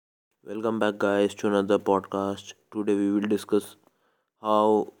Welcome back, guys, to another podcast. Today, we will discuss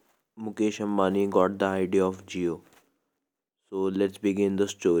how Mukesh Ambani got the idea of Jio. So, let's begin the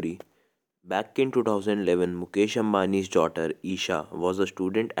story. Back in 2011, Mukesh Ambani's daughter Isha was a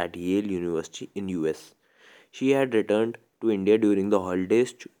student at Yale University in US. She had returned to India during the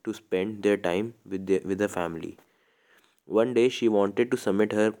holidays to spend their time with her family. One day, she wanted to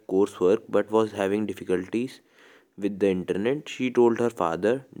submit her coursework but was having difficulties with the internet. She told her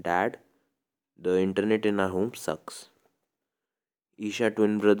father, "Dad, the internet in our home sucks." Isha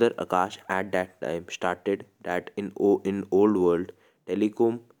twin brother Akash at that time started that in old world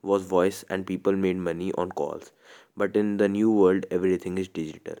telecom was voice and people made money on calls, but in the new world everything is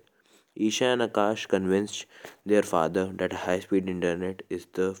digital. Isha and Akash convinced their father that high speed internet is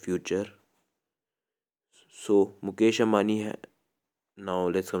the future. So Mukesh Ambani now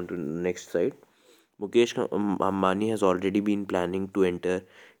let's come to the next slide. Ambani has already been planning to enter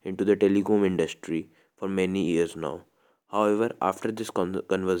into the telecom industry for many years now. However, after this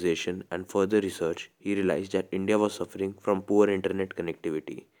conversation and further research, he realized that India was suffering from poor internet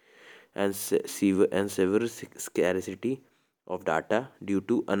connectivity and severe scarcity of data due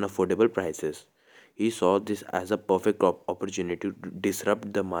to unaffordable prices. He saw this as a perfect opportunity to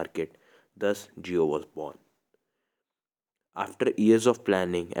disrupt the market. Thus, Jio was born. After years of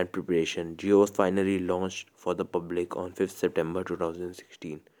planning and preparation, Jio was finally launched for the public on 5th September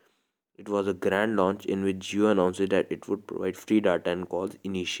 2016. It was a grand launch in which Jio announced that it would provide free data and calls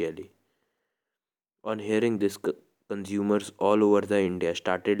initially. On hearing this, consumers all over the India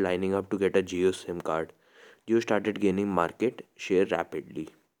started lining up to get a Jio SIM card. Jio started gaining market share rapidly.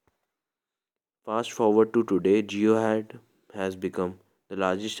 Fast forward to today, has become the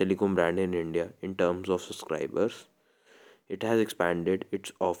largest telecom brand in India in terms of subscribers. It has expanded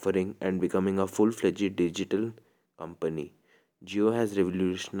its offering and becoming a full-fledged digital company. Jio has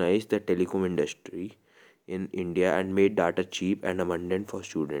revolutionized the telecom industry in India and made data cheap and abundant for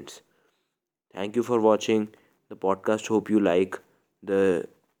students. Thank you for watching the podcast. Hope you like the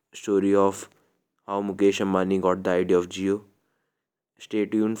story of how Mukesh Ambani got the idea of Jio. Stay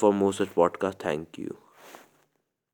tuned for more such podcasts. Thank you.